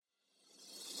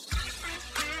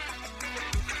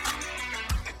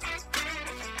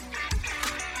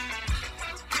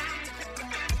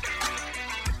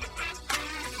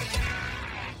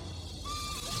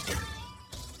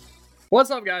What's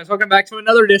up, guys? Welcome back to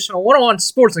another edition of 101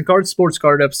 Sports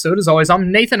Card episode. As always, I'm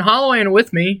Nathan Holloway, and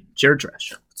with me, Jared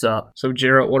Trash. What's up? So,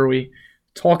 Jared, what are we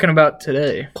talking about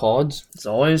today? Cards, as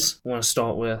always. I want to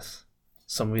start with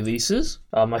some releases.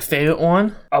 My favorite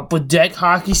one, Upper Deck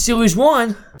Hockey Series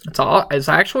 1. It's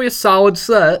actually a solid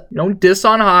set. You don't diss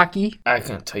on hockey. I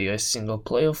can't tell you a single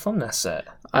player from that set.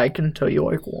 I can tell you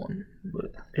like one,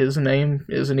 but his name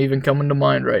isn't even coming to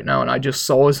mind right now, and I just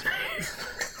saw his name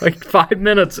like 5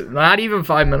 minutes, not even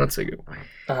 5 minutes ago.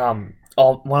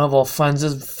 One of our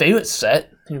friends' favorite set.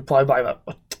 You can probably buy about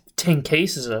 10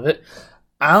 cases of it.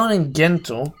 Allen and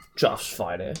Gentle drops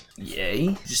Friday.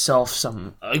 Yay. Yourself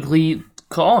some ugly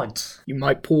cards. You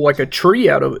might pull like a tree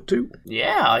out of it too.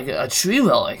 Yeah, like a tree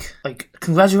relic. Like,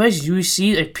 congratulations, you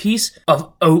received a piece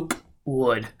of oak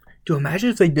wood. Dude,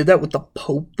 imagine if they did that with the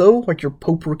Pope, though. Like your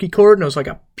Pope rookie card, and it was like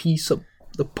a piece of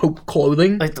the Pope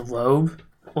clothing. Like the robe.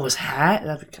 Or his hat.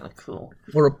 That'd be kind of cool.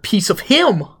 Or a piece of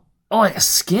him. Oh, like a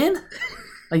skin?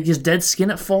 Like his dead skin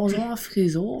that falls off because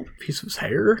he's old? Piece of his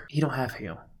hair. He don't have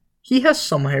hair. He has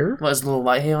some hair. Well, his little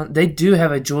white hair on. They do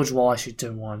have a George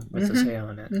Washington one with his hair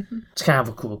on it. Mm-hmm. It's kind of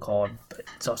a cool card, but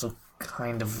it's also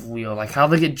kind of weird. Like, how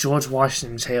they get George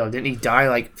Washington's hair? Didn't he die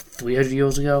like 300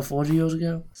 years ago, 400 years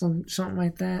ago? Something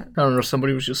like that? I don't know.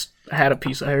 Somebody was just had a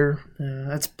piece of hair. Yeah,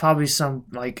 that's probably some,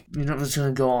 like, you're not just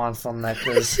going to go on from that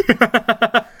because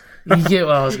you get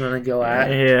what I was going to go at.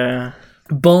 Yeah.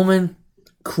 Bowman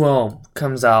Chrome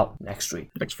comes out next week.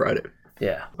 Next Friday.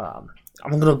 Yeah.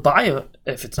 I'm going to buy it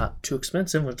if it's not too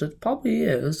expensive, which it probably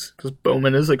is. Because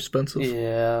Bowman is expensive.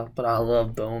 Yeah, but I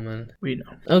love Bowman. We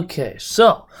know. Okay,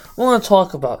 so we're going to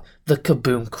talk about the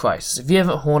Kaboom crisis. If you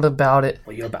haven't heard about it,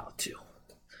 well, you're about to.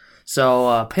 So,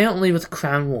 apparently with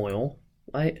Crown Royal,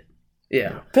 right?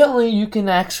 Yeah. Apparently you can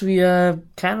actually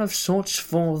kind of search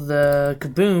for the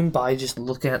Kaboom by just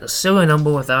looking at the serial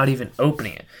number without even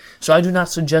opening it. So I do not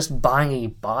suggest buying a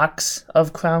box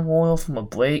of Crown Royal from a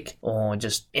break or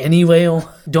just anywhere.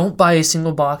 Don't buy a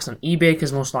single box on eBay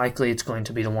because most likely it's going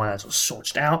to be the one that's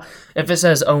searched out. If it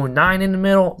says 09 in the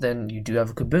middle, then you do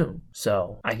have a Kaboom.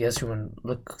 So I guess you want to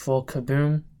look for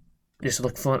Kaboom. Just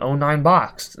look for an 09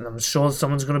 box, and I'm sure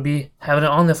someone's going to be having it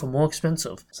on there for more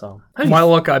expensive. So, my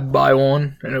luck, I'd buy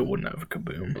one, and it wouldn't have a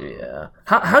Kaboom. Yeah.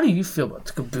 How do you feel about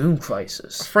the Kaboom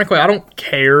crisis? Frankly, I don't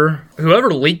care.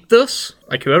 Whoever leaked this,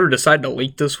 whoever decided to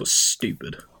leak this was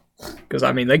stupid. Because,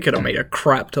 I mean, they could have made a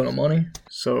crap ton of money.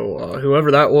 So, whoever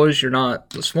that was, you're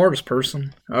not the smartest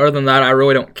person. Other than that, I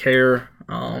really don't care.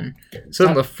 This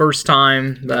isn't the first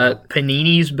time that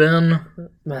Panini's been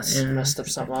messed up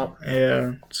something up.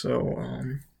 Yeah, so,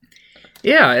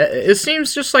 yeah, it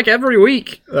seems just like every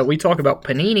week that we talk about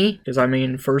Panini, because, I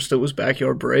mean, first it was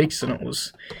backyard breaks, and it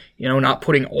was, not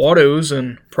putting autos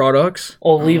in products.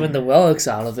 Or leaving the relics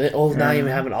out of it, or not even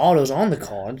having autos on the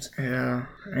cards. Yeah,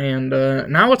 and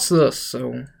now it's this,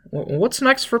 so what's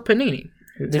next for Panini?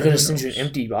 They're going to send you an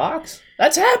empty box?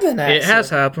 That's happened, actually. It has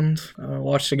happened.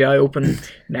 Watched a guy open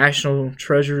National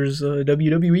Treasures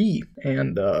WWE,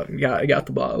 and got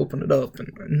the box, opened it up,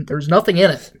 and there's nothing in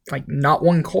it. Like, not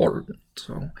one card.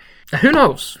 So, who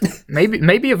knows?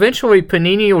 Maybe eventually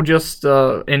Panini will just,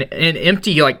 an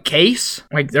empty, case.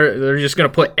 Like, they're just going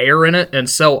to put air in it and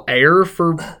sell air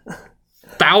for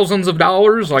thousands of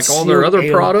dollars, like all their other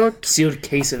products. Sealed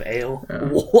case of ale.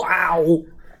 Wow.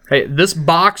 Hey, this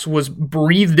box was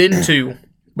breathed into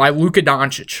by Luka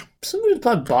Doncic. Somebody would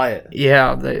probably buy it.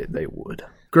 Yeah, they would.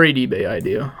 Great eBay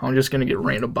idea. I'm just going to get a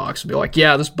random box and be like,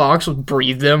 yeah, this box was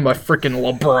breathed in by freaking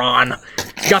LeBron.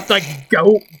 Got the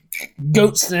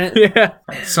goat scent. Yeah.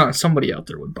 Somebody out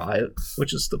there would buy it,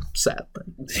 which is the sad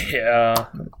thing. Yeah.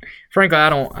 Frankly, I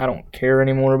don't care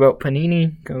anymore about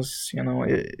Panini because,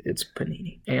 it's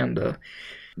Panini. And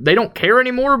they don't care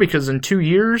anymore because in 2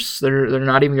 years, they're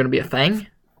not even going to be a thing.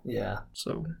 Yeah.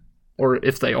 So, or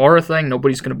if they are a thing,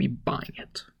 nobody's going to be buying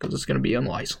it because it's going to be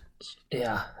unlicensed.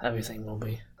 Yeah, everything will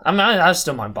be. I mean, I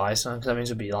still might buy some because that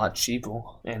means it'll be a lot cheaper.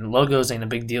 And logos ain't a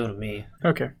big deal to me.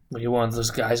 Okay. When you're one of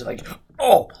those guys like,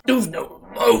 oh, there's no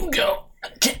logo. I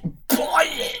can't buy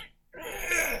it.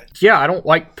 Yeah, I don't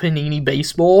like Panini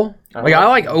baseball. I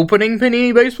like opening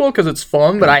Panini baseball because it's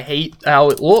fun, but I hate how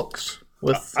it looks.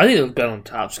 I think it looks better on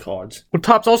Topps cards. Well,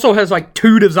 Topps also has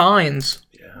 2 designs.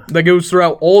 That goes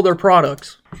throughout all their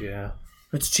products. Yeah.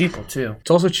 It's cheaper, too.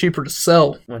 It's also cheaper to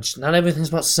sell. Which, not everything's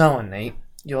about selling, Nate.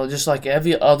 You're just like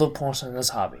every other person in this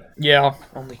hobby. Yeah.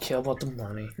 Only care about the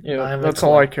money. Yeah, that's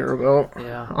all I care about.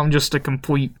 Yeah. I'm just a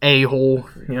complete a-hole,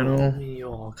 You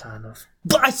all kind of.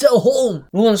 Buy, sell, home!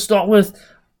 We're going to start with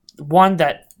one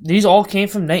that... These all came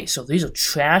from Nate, so these are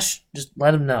trash. Just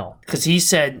let him know. Because he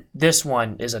said this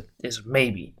one is a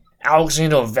maybe.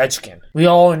 Alexander Ovechkin. We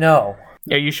all know.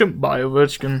 Yeah, you shouldn't buy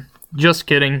Ovechkin. Just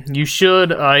kidding. You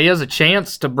should. He has a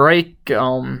chance to break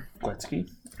Gretzky.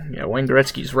 Yeah, Wayne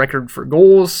Gretzky's record for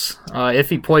goals if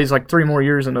he plays like 3 more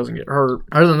years and doesn't get hurt.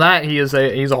 Other than that, he's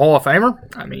a Hall of Famer.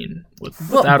 I mean,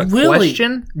 without a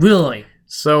question. Really?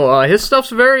 So his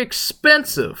stuff's very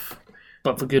expensive.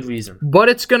 But for good reason. But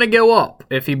it's going to go up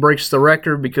if he breaks the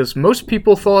record because most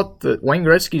people thought that Wayne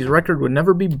Gretzky's record would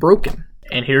never be broken.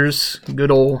 And here's good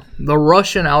old the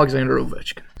Russian Alexander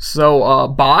Ovechkin. So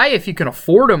buy if you can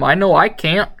afford him. I know I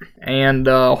can't. And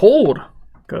hold.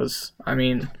 Because, I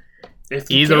mean,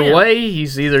 either way,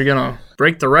 he's either going to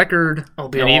break the record.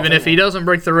 And even if he doesn't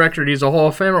break the record, he's a Hall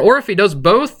of Famer. Or if he does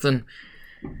both, then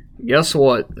guess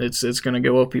what? It's going to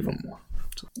go up even more.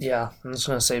 So. Yeah, I'm just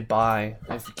going to say buy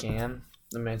if you can.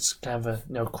 I mean, it's kind of a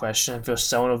no question. If you're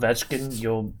selling Ovechkin,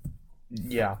 you'll...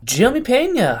 Yeah. Jeremy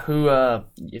Pena, who,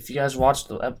 if you guys watched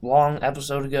the long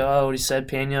episode ago, I already said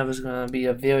Pena was going to be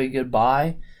a very good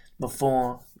buy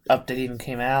before update even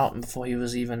came out and before he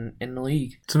was even in the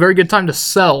league. It's a very good time to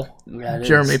sell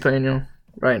Jeremy Pena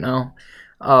right now.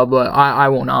 But I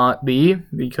will not be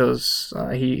because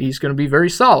he's going to be very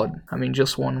solid. I mean,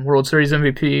 just won World Series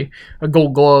MVP, a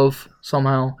Gold Glove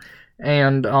somehow,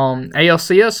 and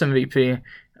ALCS MVP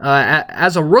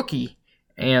as a rookie.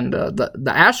 And the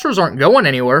Astros aren't going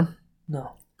anywhere.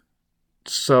 No.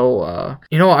 So,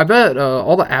 I bet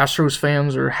all the Astros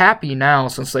fans are happy now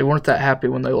since they weren't that happy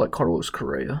when they let Carlos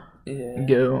Correa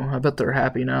go. I bet they're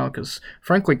happy now because,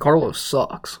 frankly, Carlos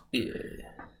sucks. Yeah.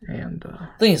 And I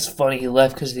think it's funny he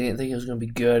left because he didn't think he was going to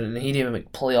be good, and he didn't even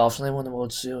make playoffs, and they won the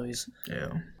World Series.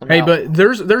 Yeah. But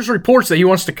there's reports that he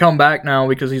wants to come back now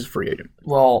because he's a free agent.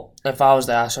 Well, if I was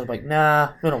the Astros, I'd be like,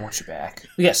 nah, we don't want you back.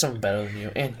 We got someone better than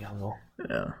you and younger.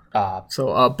 Yeah.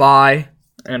 So buy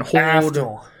and hold.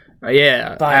 After.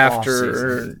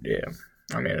 After. Yeah.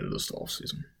 I mean, it is the off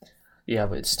season. Yeah,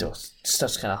 but it's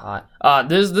stuff's kind of hot.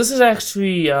 This is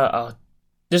actually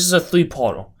this is a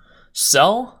 3-parter.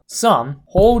 Sell some,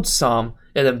 hold some,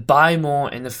 and then buy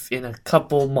more in a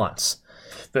couple months.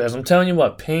 Because I'm telling you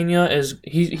what, Pena is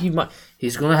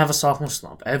he's gonna have a sophomore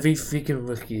slump. Every freaking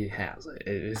rookie has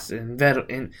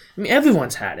it.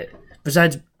 Everyone's had it.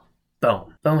 Besides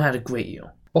Bohm. Bohm had a great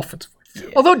year. Offensively. Yeah.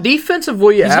 Although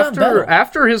defensively,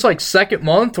 after his second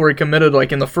month where he committed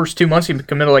in the first 2 months he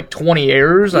committed 20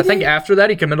 errors. I think after that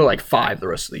he committed 5 the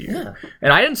rest of the year. Yeah.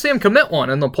 And I didn't see him commit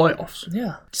one in the playoffs.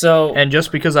 Yeah. And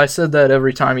just because I said that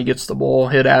every time he gets the ball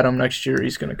hit at him next year,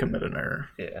 he's gonna commit an error.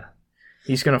 Yeah.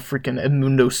 He's gonna freaking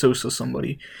Edmundo Sosa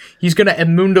somebody. He's gonna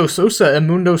Edmundo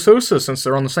Sosa since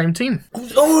they're on the same team.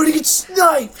 Oh, he gets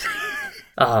sniped.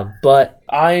 But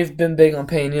I've been big on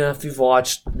Pena. If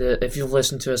you've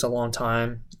listened to us a long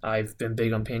time, I've been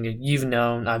big on Pena. You've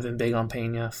known I've been big on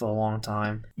Pena for a long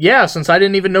time. Yeah, since I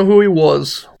didn't even know who he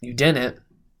was. You didn't.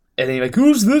 And then you're like,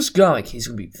 who's this guy? He's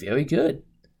going to be very good.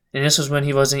 And this was when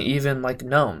he wasn't even,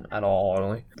 known at all,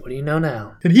 really. What do you know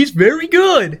now? And he's very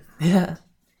good! Yeah.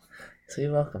 So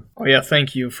you're welcome. Oh, yeah,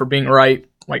 thank you for being right,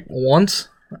 once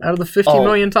out of the 50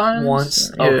 million times?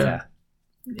 Once? Yeah.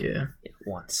 Okay. Yeah.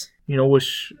 Once. You know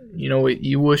what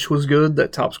you wish was good?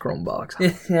 That Topps Chrome box.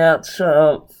 Yeah, shut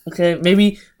up. Okay,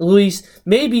 maybe Luis,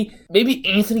 maybe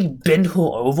Anthony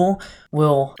Bendelover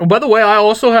will... Oh, by the way, I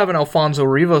also have an Alfonso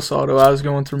Rivas auto. I was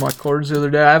going through my cards the other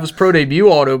day. I have his pro debut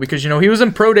auto because, he was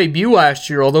in pro debut last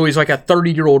year, although he's a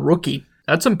 30-year-old rookie.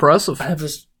 That's impressive. I have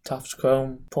his Topps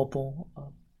Chrome purple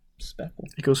speckle.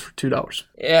 It goes for $2.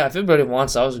 Yeah, if anybody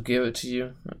wants it, I'll just give it to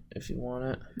you if you want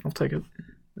it. I'll take it.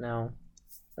 No.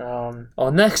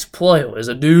 Our next player is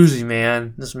a doozy,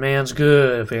 man. This man's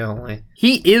good, apparently.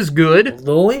 He is good.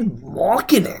 Lauri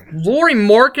Markkanen. Lauri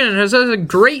Markkanen has had a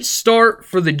great start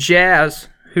for the Jazz,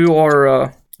 who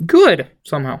are good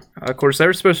somehow. Of course, they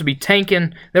were supposed to be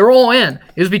tanking. They were all in.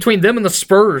 It was between them and the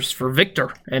Spurs for Victor.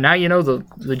 And now,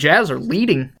 the Jazz are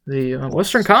leading the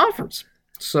Western Conference.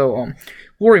 So,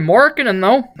 Lauri Markkanen,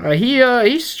 though,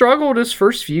 he struggled his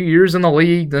first few years in the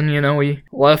league. Then, he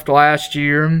left last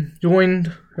year and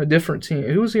joined a different team.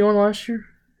 Who was he on last year?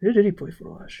 Who did he play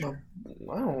for last year?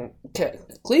 Wow. Okay.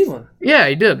 Cleveland. Yeah,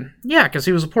 he did. Yeah, because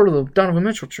he was a part of the Donovan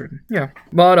Mitchell trade. Yeah.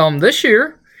 But this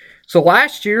year, so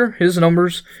last year, his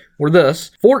numbers were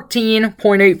this.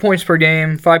 14.8 points per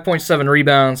game, 5.7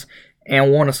 rebounds,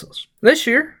 and 1 assist. This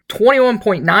year,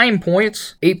 21.9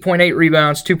 points, 8.8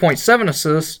 rebounds, 2.7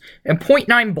 assists, and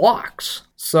 0.9 blocks.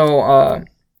 So,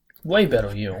 way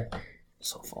better you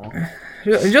so far.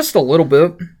 Just a little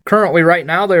bit. Currently, right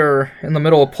now, they're in the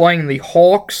middle of playing the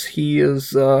Hawks. He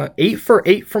is 8 for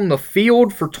 8 from the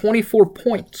field for 24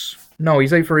 points. No,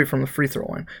 he's 8 for 8 from the free throw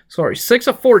line. Sorry, 6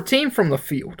 of 14 from the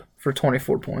field for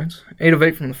 24 points. 8 of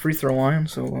 8 from the free throw line,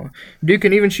 so Duke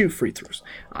can even shoot free throws.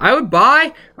 I would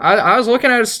buy. I was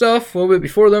looking at his stuff a little bit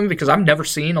before them because I've never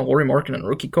seen a Lauri Markkanen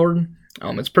rookie card.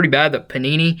 It's pretty bad that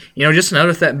Panini, just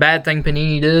notice that bad thing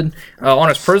Panini did on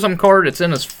his Prism card. It's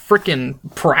in his freaking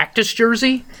practice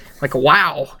jersey. Like,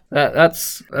 wow,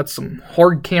 that's some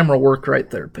hard camera work right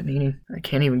there, Panini. I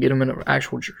can't even get him in an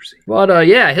actual jersey. But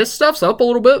yeah, his stuff's up a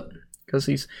little bit because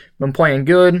he's been playing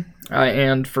good.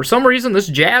 And for some reason, this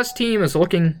Jazz team is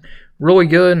looking really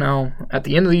good. Now, at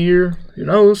the end of the year, who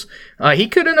knows? He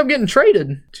could end up getting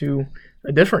traded to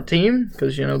a different team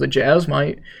because, the Jazz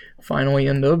might finally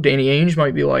end up. Danny Ainge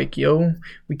might be like, yo,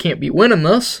 we can't be winning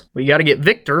this. We got to get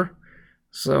Victor.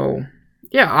 So,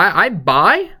 yeah, I'd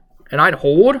buy and I'd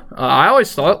hold. I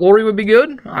always thought Lauri would be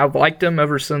good. I've liked him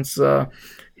ever since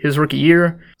his rookie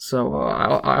year. So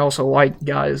I also like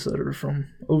guys that are from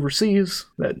overseas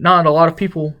that not a lot of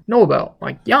people know about,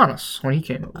 like Giannis when he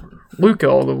came over. Luka,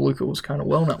 although Luka was kind of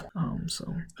well known.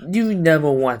 So you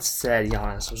never once said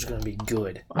Giannis was going to be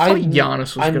good. I thought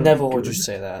Giannis was going to be good. I never heard you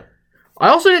say that. I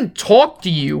also didn't talk to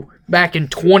you back in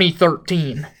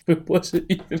 2013. We wasn't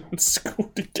even in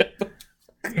school together.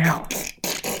 Yeah.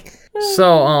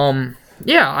 So,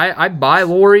 yeah, I buy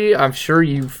Lauri. I'm sure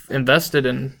you've invested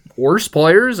in worse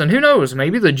players, and who knows,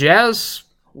 maybe the Jazz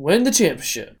win the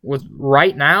championship. With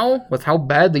right now, with how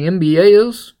bad the NBA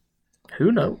is,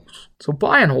 who knows? So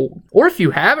buy and hold. Or if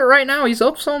you have it right now, he's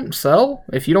up some, sell.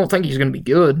 If you don't think he's going to be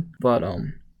good, but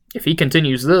if he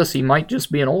continues this, he might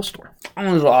just be an all-star. I'm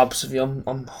a little opposite of you.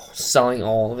 I'm selling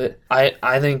all of it.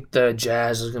 I think the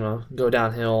Jazz is going to go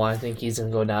downhill. I think he's going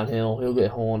to go downhill. He'll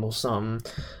get horned or something.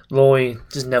 Lauri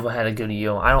just never had a good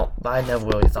year. I never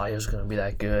really thought he was going to be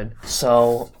that good.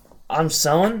 So I'm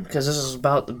selling because this is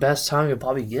about the best time you'll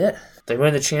probably get. If they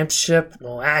win the championship,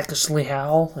 miraculously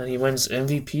how, and he wins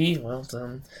MVP, well,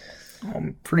 then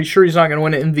I'm pretty sure he's not going to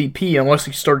win an MVP unless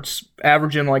he starts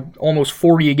averaging like almost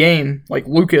 40 a game like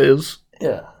Luka is.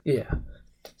 Yeah.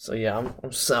 So yeah,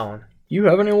 I'm selling. You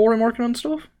have any Lauri Markkanen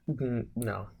stuff?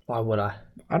 No. Why would I?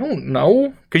 I don't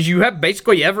know. Because you have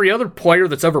basically every other player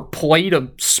that's ever played a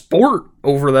sport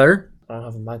over there. I don't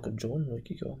have a Michael Jordan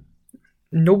rookie card.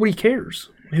 Nobody cares.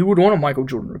 Who would want a Michael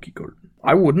Jordan rookie card?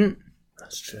 I wouldn't.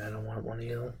 That's true. I don't want one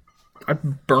either.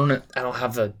 I'd burn it. I don't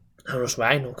have the Honus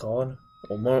Wagner card.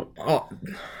 Oh,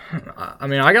 I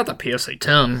mean, I got the PSA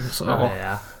 10, so. Oh,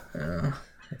 yeah.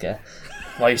 Okay.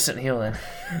 Why are you sitting here then?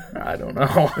 I don't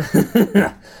know.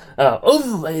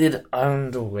 Overrated,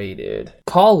 underrated.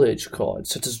 College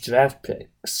cards, such as draft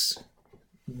picks.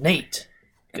 Nate,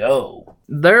 go.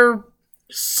 They're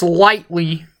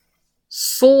slightly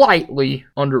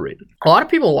underrated. A lot of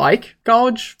people like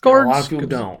college cards. A lot of people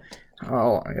don't.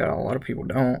 Oh, yeah, a lot of people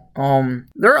don't.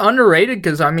 They're underrated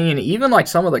because, I mean, even, like,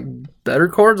 some of the better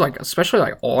cards, like, especially,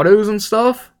 like, autos and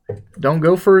stuff, don't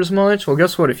go for as much. Well,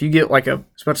 guess what? If you get, like, I was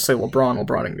about to say LeBron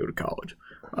didn't go to college.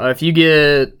 If you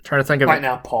get, trying to think of right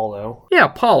now, Paulo. Yeah,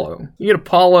 Paulo. You get a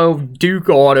Paulo Duke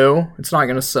auto, it's not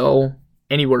going to sell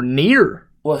anywhere near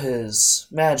what his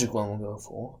Magic one will go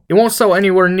for. It won't sell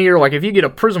anywhere near, like, if you get a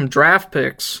Prism Draft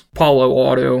Picks Paulo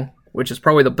auto, which is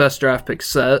probably the best draft pick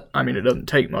set. I mean, it doesn't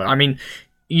take much. I mean,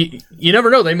 you never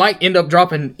know. They might end up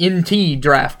dropping NT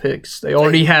draft picks. They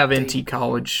already have NT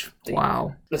college.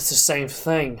 Wow. That's the same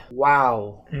thing.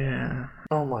 Wow. Yeah.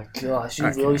 Oh my gosh, you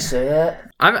really say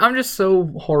that? I'm just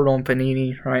so hard on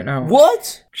Panini right now.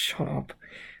 What? Shut up.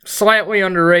 Slightly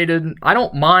underrated. I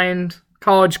don't mind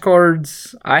college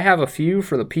cards. I have a few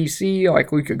for the PC,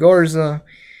 like Luka Garza,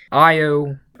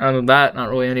 Io. Other than that,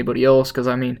 not really anybody else. Because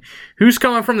I mean, who's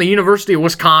coming from the University of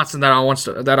Wisconsin that I want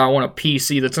a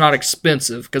PC that's not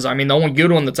expensive? Because I mean, the only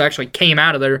good one that's actually came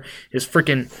out of there is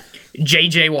freaking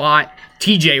J.J. Watt,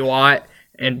 T.J. Watt,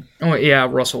 and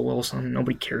Russell Wilson.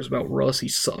 Nobody cares about Russ. He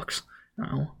sucks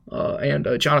now. And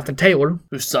Jonathan Taylor,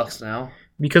 who sucks now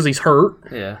because he's hurt.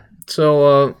 Yeah.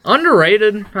 So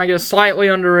underrated, I guess, slightly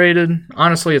underrated.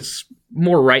 Honestly, it's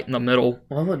more right in the middle.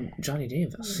 What about Johnny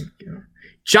Davis?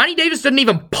 Johnny Davis doesn't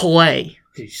even play.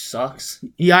 He sucks.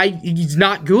 Yeah, he's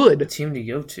not good. What team did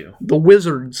you go to? The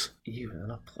Wizards. You're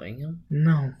not playing him?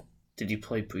 No. Did you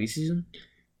play preseason?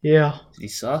 Yeah. Did he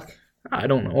suck? I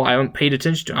don't know. I haven't paid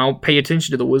attention. I don't pay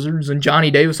attention to the Wizards. And Johnny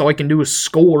Davis, all he can do is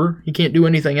score. He can't do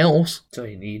anything else. That's all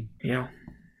you need. Yeah.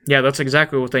 Yeah, that's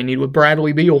exactly what they need with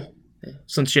Bradley Beal. Yeah.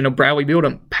 Since, Bradley Beal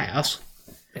doesn't pass.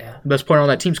 Yeah. The best player on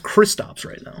that team's Kristaps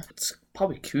right now. It's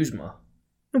probably Kuzma.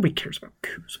 Nobody cares about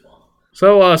Kuzma.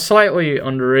 So, slightly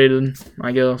underrated,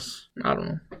 I guess. I don't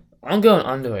know. I'm going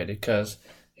underrated because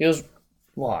here's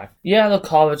why. Yeah, the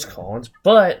college cards,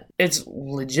 but it's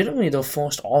legitimately the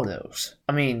first autos.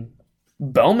 I mean,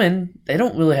 Bowman, they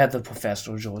don't really have the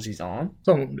professional jerseys on.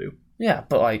 Some of them do. Yeah,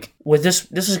 but like with this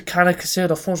is kind of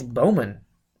considered a false Bowman,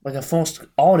 like a false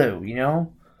auto, you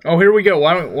know? Oh, here we go.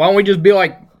 Why don't we just be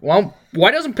like, why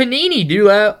doesn't Panini do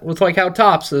that with like how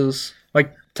Topps is?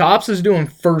 Like Topps is doing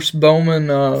first Bowman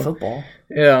Football.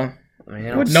 Yeah, I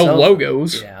mean, with no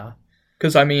logos. Yeah,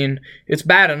 because I mean it's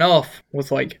bad enough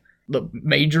with like the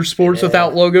major sports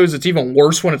without logos. It's even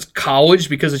worse when it's college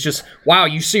because it's just wow.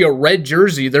 You see a red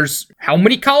jersey. There's how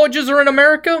many colleges are in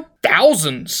America?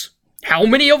 Thousands. How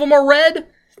many of them are red?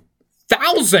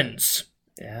 Thousands.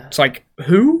 Yeah. It's like,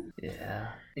 who? Yeah.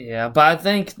 Yeah, but I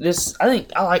think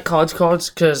I like college cards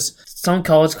because some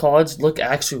college cards look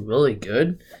actually really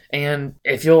good. And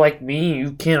if you're like me,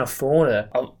 you can't afford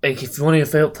like if one of your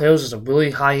favorite players is a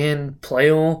really high-end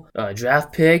player,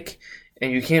 draft pick,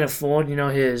 and you can't afford,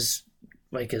 his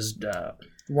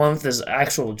one with his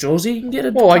actual jersey, you can get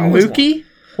a like Mookie? One.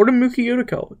 Where did Mookie go to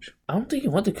college? I don't think he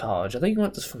went to college. I think he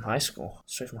went from high school.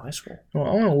 Straight from high school. Well,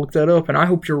 I want to look that up, and I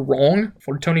hope you're wrong.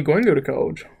 Where did Tony Gwynn go to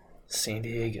college? San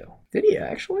Diego. Did he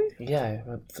actually? Yeah, he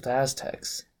went for the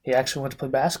Aztecs. He actually went to play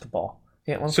basketball.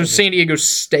 So San Diego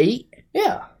State?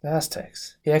 Yeah, the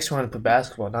Aztecs. He actually wanted to play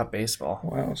basketball, not baseball.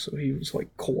 Wow, so he was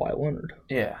like Kawhi Leonard.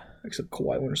 Yeah. Except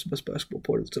Kawhi Leonard's the best basketball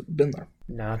player that's ever been there.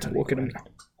 No, look at him now.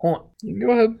 Hold on. You can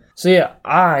go ahead. So yeah,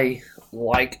 I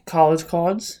like college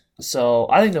cards. So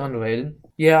I think they're underrated.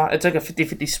 Yeah, it's like a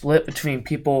 50-50 split between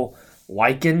people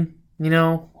liking,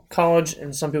 college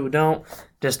and some people don't.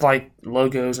 Just like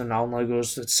logos and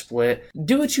non-logos, it's split.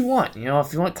 Do what you want,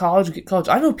 If you want college, get college.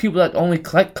 I know people that only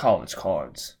collect college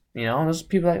cards. There's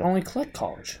people that only collect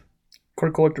college.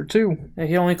 Card collector too. Yeah,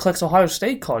 he only collects Ohio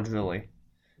State cards, really.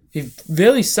 He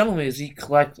very seldomly does he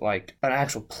collect like an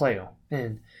actual player,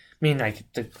 and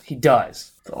he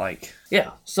does. But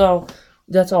so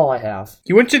that's all I have.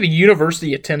 He went to the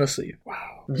University of Tennessee.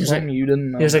 Wow, you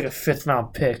didn't know. He was like a 5th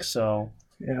round pick, so.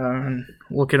 Yeah, and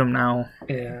look at him now.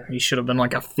 Yeah. He should have been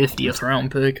like a 50th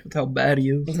round pick. That's how bad he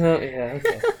is. Yeah,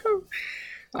 okay.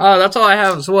 That's all I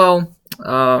have as well.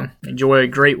 Enjoy a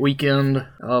great weekend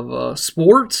of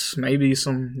sports. Maybe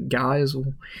some guys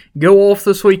will go off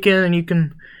this weekend and you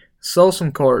can sell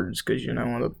some cards because,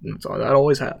 that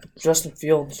always happens.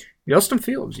 Justin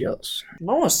Fields, yes. I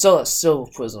want to sell that Silver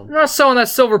Prism. I'm not selling that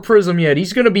Silver Prism yet.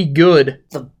 He's going to be good.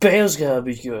 The Bears gotta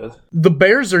be good. The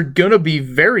Bears are going to be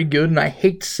very good, and I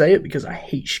hate to say it because I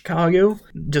hate Chicago,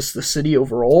 just the city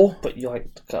overall. But you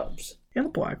like the Cubs. And the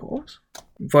Blackhawks.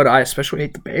 But I especially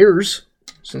hate the Bears,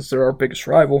 since they're our biggest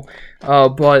rival.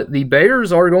 But the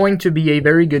Bears are going to be a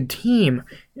very good team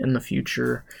in the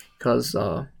future because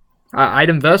I'd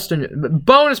invest in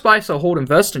bonus buy, so hold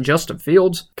invest in Justin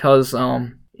Fields because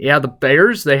the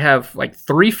Bears, they have like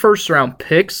 3 first-round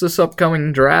picks this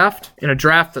upcoming draft, in a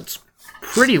draft that's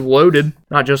pretty loaded,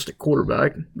 not just at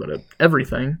quarterback, but at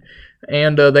everything.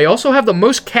 And they also have the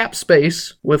most cap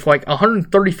space with like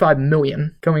 $135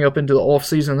 million coming up into the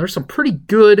offseason. There's some pretty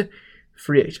good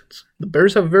free agents. The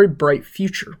Bears have a very bright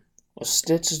future. Well,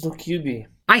 Stitch is the QB.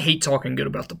 I hate talking good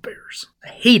about the Bears. I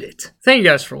hate it. Thank you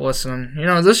guys for listening.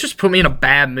 This just put me in a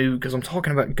bad mood because I'm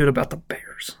talking good about the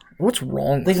Bears. What's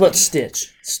wrong? Think about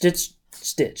Stitch. Stitch.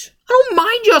 I don't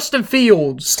mind Justin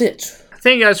Fields. Stitch.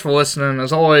 Thank you guys for listening.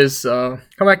 As always, come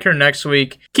back here next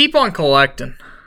week. Keep on collecting.